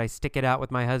do? Should I stick it out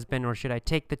with my husband, or should I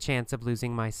take the chance of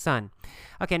losing my son?"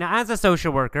 Okay, now as a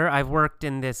social worker, I've worked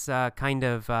in this kind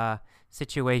of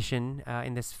situation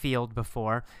in this field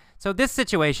before. So this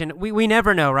situation, we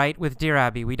never know, right? With Dear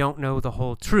Abby, we don't know the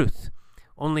whole truth.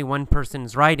 Only one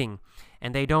person's writing,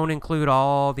 and they don't include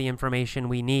all the information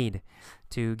we need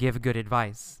to give good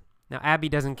advice. Now, Abby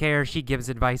doesn't care. She gives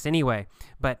advice anyway.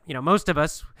 But, most of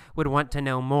us would want to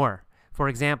know more. For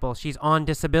example, she's on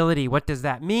disability. What does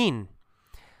that mean?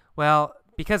 Well,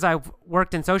 because I've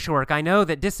worked in social work, I know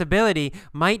that disability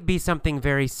might be something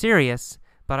very serious,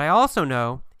 but I also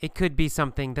know it could be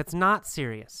something that's not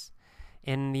serious.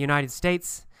 In the United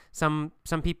States, some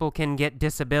people can get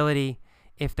disability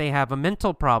if they have a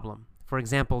mental problem. For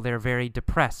example, they're very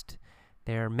depressed.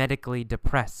 They're medically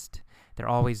depressed. They're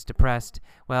always depressed.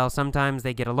 Well, sometimes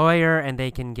they get a lawyer and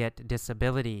they can get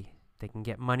disability. They can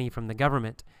get money from the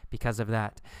government because of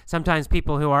that. Sometimes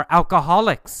people who are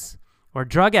alcoholics or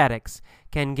drug addicts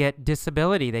can get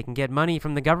disability. They can get money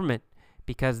from the government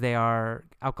because they are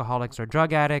alcoholics or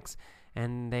drug addicts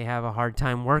and they have a hard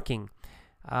time working.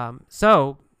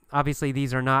 So, obviously,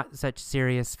 these are not such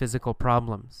serious physical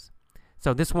problems.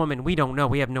 So this woman, we don't know.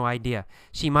 We have no idea.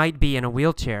 She might be in a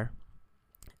wheelchair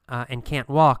and can't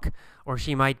walk, or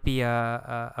she might be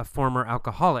a former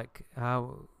alcoholic.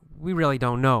 We really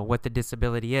don't know what the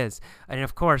disability is. And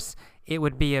of course, it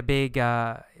would be a big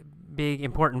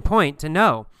important point to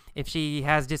know. If she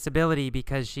has disability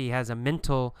because she has a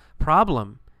mental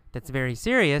problem that's very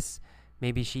serious,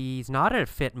 maybe she's not a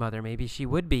fit mother. Maybe she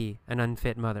would be an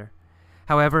unfit mother.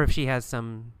 However, if she has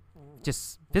some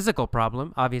just physical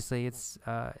problem, obviously it's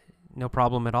no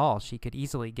problem at all. She could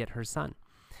easily get her son.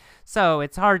 So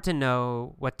it's hard to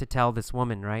know what to tell this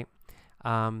woman, right?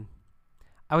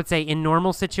 I would say in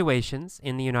normal situations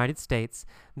in the United States,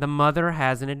 the mother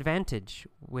has an advantage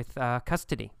with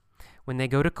custody. When they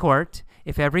go to court,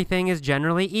 if everything is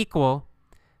generally equal,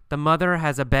 the mother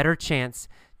has a better chance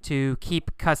to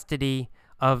keep custody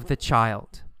of the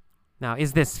child. Now,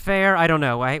 is this fair? I don't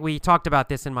know. We talked about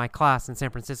this in my class in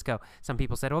San Francisco. Some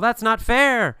people said, well, that's not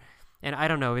fair. And I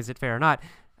don't know, is it fair or not?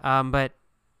 But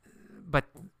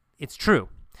it's true.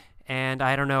 And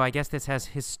I don't know, I guess this has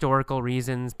historical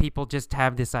reasons. People just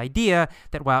have this idea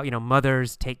that, well,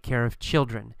 mothers take care of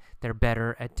children. They're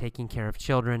better at taking care of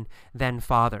children than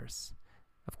fathers.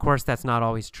 Of course, that's not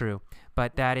always true.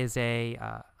 But that is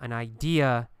an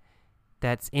idea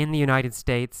that's in the United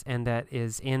States and that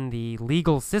is in the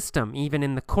legal system, even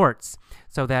in the courts,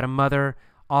 so that a mother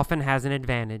often has an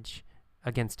advantage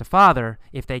against a father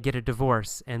if they get a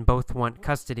divorce and both want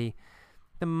custody.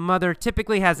 The mother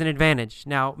typically has an advantage.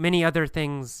 Now, many other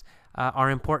things are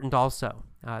important also.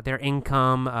 Their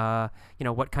income,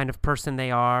 what kind of person they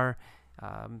are,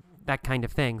 that kind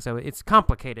of thing. So it's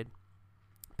complicated.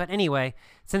 But anyway,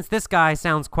 since this guy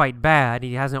sounds quite bad,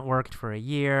 he hasn't worked for a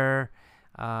year,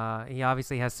 he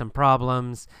obviously has some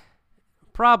problems,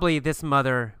 probably this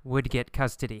mother would get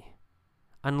custody,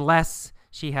 unless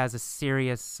she has a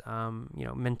serious,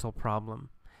 mental problem.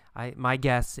 My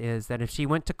guess is that if she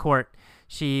went to court,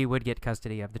 she would get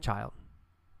custody of the child.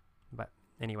 But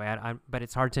anyway, but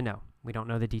it's hard to know. We don't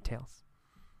know the details.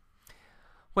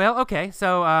 Well, okay,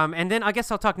 so, and then I guess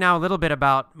I'll talk now a little bit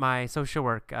about my social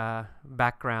work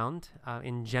background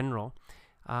in general.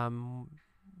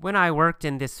 When I worked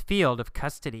in this field of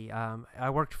custody, I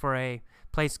worked for a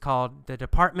place called the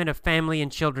Department of Family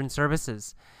and Children's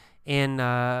Services in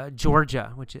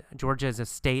Georgia, which Georgia is a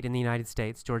state in the United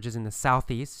States. Georgia's in the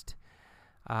southeast,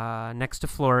 next to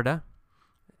Florida.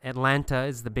 Atlanta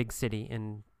is the big city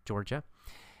in Georgia.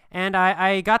 And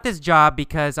I got this job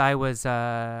because I was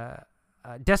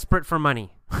desperate for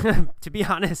money, to be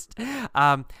honest.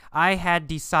 I had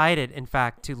decided, in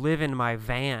fact, to live in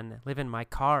my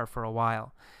car for a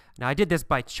while. Now, I did this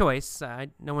by choice.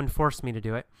 No one forced me to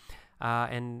do it.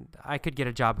 And I could get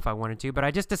a job if I wanted to, but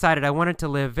I just decided I wanted to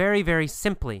live very, very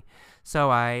simply. So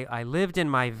I lived in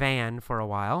my van for a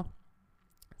while,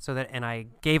 and I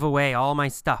gave away all my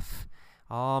stuff,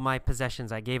 all my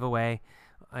possessions I gave away,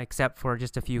 except for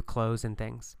just a few clothes and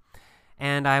things.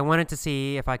 And I wanted to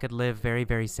see if I could live very,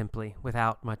 very simply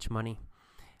without much money.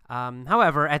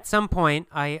 However, at some point,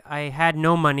 I had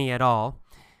no money at all.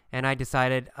 And I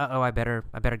decided, I better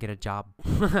get a job.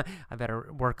 I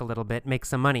better work a little bit, make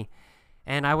some money.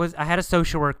 And I had a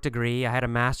social work degree. I had a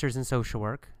master's in social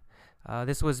work.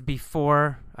 This was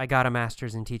before I got a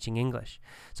master's in teaching English.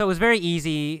 So it was very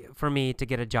easy for me to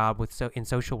get a job in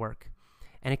social work.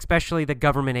 And especially the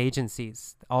government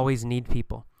agencies always need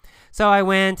people. So I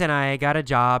went and I got a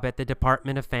job at the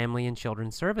Department of Family and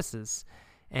Children's Services.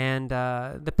 And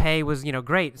the pay was,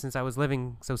 great since I was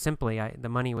living so simply. The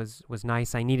money was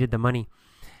nice. I needed the money.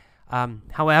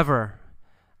 However,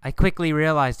 I quickly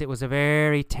realized it was a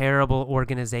very terrible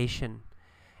organization.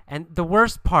 And the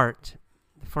worst part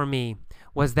for me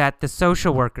was that the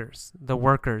social workers, the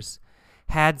workers,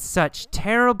 had such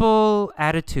terrible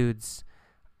attitudes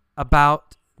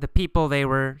about the people they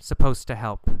were supposed to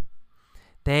help.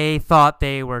 They thought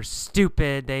they were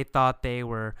stupid. They thought they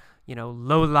were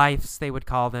low-lifes, they would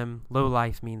call them.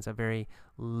 Low-life means a very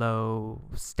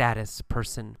low-status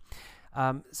person.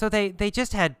 So they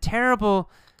just had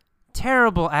terrible,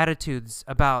 terrible attitudes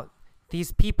about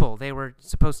these people they were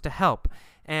supposed to help.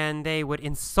 And they would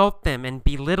insult them and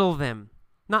belittle them.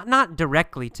 Not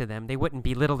directly to them. They wouldn't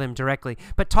belittle them directly.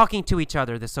 But talking to each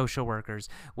other, the social workers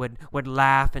would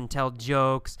laugh and tell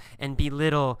jokes and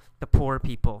belittle the poor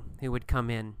people who would come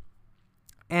in.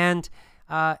 And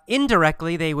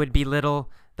indirectly, they would belittle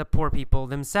the poor people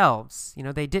themselves.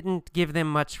 They didn't give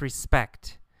them much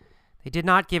respect. They did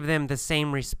not give them the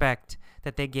same respect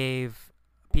that they gave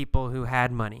people who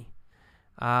had money.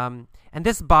 And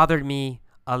this bothered me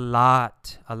a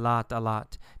lot,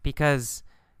 because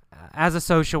as a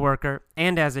social worker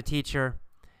and as a teacher,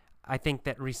 I think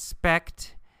that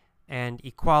respect and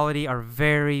equality are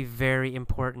very, very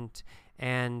important,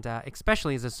 and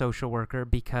especially as a social worker,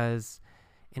 because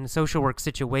in a social work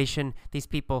situation, these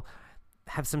people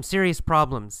have some serious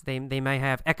problems. They may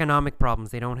have economic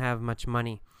problems. They don't have much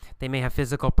money. They may have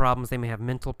physical problems. They may have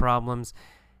mental problems.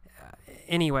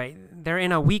 anyway, they're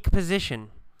in a weak position.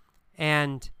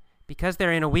 And because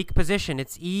they're in a weak position,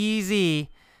 it's easy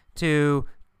to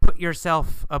put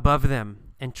yourself above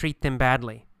them and treat them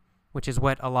badly, which is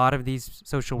what a lot of these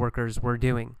social workers were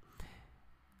doing.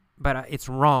 But it's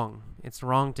wrong. It's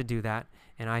wrong to do that.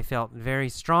 And I felt very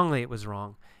strongly it was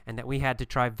wrong, and that we had to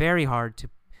try very hard to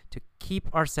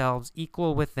keep ourselves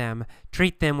equal with them,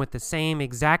 treat them with the same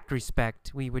exact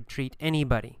respect we would treat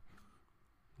anybody.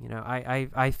 You know,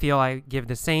 I feel I give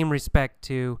the same respect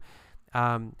to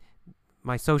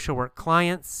my social work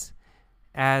clients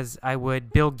as I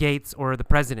would Bill Gates or the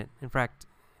president. In fact,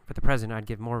 for the president, I'd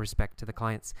give more respect to the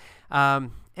clients.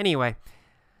 Anyway,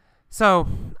 so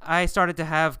I started to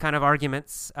have kind of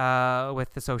arguments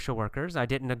with the social workers. I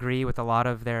didn't agree with a lot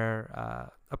of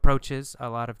their approaches, a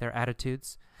lot of their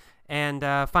attitudes. And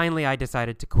finally, I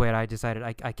decided to quit. I decided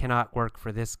I cannot work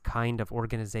for this kind of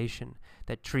organization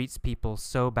that treats people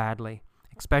so badly,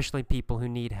 especially people who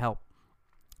need help.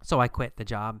 So I quit the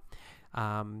job.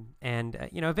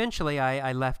 Eventually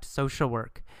I left social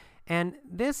work. And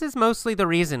this is mostly the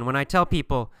reason when I tell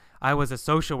people I was a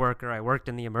social worker, I worked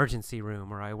in the emergency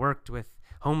room, or I worked with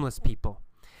homeless people.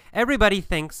 Everybody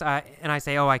thinks, and I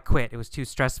say, oh, I quit. It was too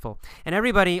stressful. And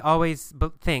everybody always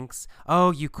thinks,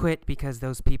 oh, you quit because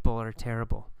those people are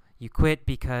terrible. You quit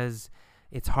because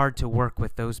it's hard to work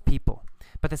with those people.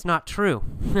 But that's not true.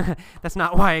 That's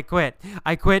not why I quit.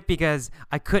 I quit because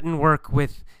I couldn't work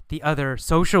with the other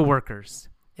social workers.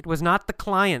 It was not the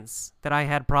clients that I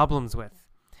had problems with.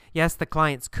 Yes, the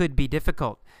clients could be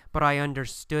difficult, but I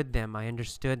understood them. I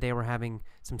understood they were having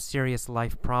some serious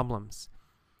life problems.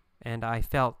 And I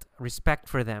felt respect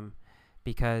for them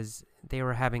because they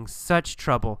were having such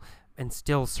trouble and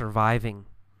still surviving.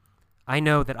 I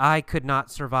know that I could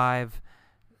not survive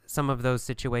some of those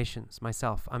situations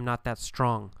myself. I'm not that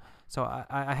strong. So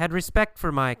I had respect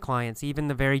for my clients, even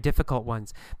the very difficult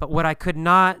ones. But what I could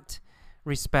not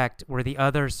respect were the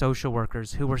other social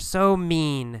workers who were so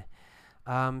mean,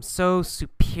 so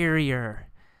superior,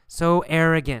 so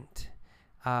arrogant.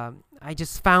 I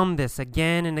just found this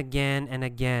again and again and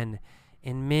again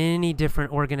in many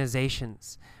different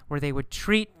organizations where they would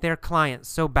treat their clients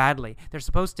so badly. They're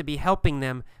supposed to be helping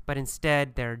them, but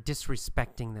instead they're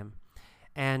disrespecting them.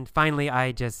 And finally,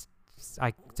 I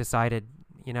decided,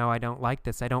 I don't like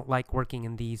this. I don't like working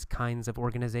in these kinds of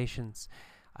organizations.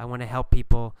 I want to help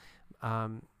people.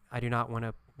 I do not want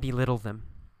to belittle them.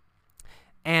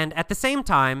 And at the same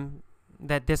time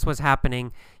that this was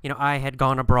happening, I had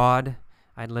gone abroad.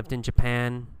 I'd lived in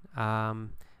Japan. I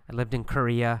lived in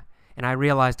Korea. And I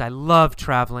realized I loved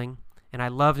traveling. And I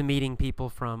loved meeting people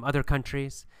from other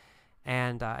countries.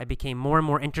 And I became more and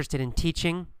more interested in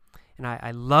teaching. And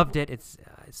I loved it. It's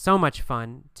so much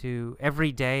fun.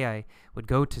 Every day I would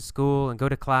go to school and go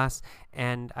to class.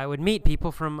 And I would meet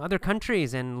people from other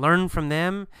countries and learn from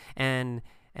them. And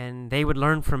they would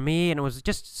learn from me. And it was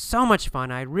just so much fun.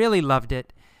 I really loved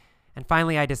it. And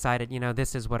finally, I decided,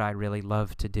 this is what I really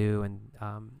love to do. And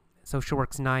social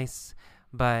work's nice,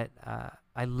 but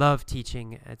I love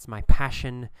teaching. It's my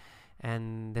passion,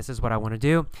 and this is what I want to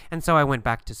do. And so I went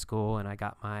back to school, and I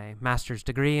got my master's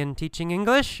degree in teaching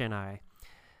English, and I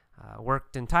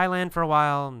worked in Thailand for a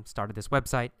while, and started this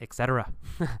website, etc.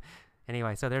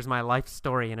 Anyway, so there's my life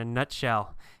story in a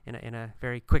nutshell, in a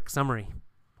very quick summary.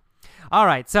 All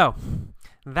right, so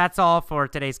that's all for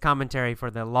today's commentary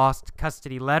for the lost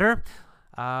custody letter.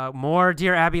 More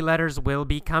Dear Abby letters will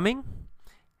be coming,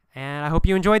 and I hope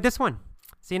you enjoyed this one.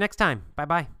 See you next time.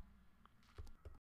 Bye-bye.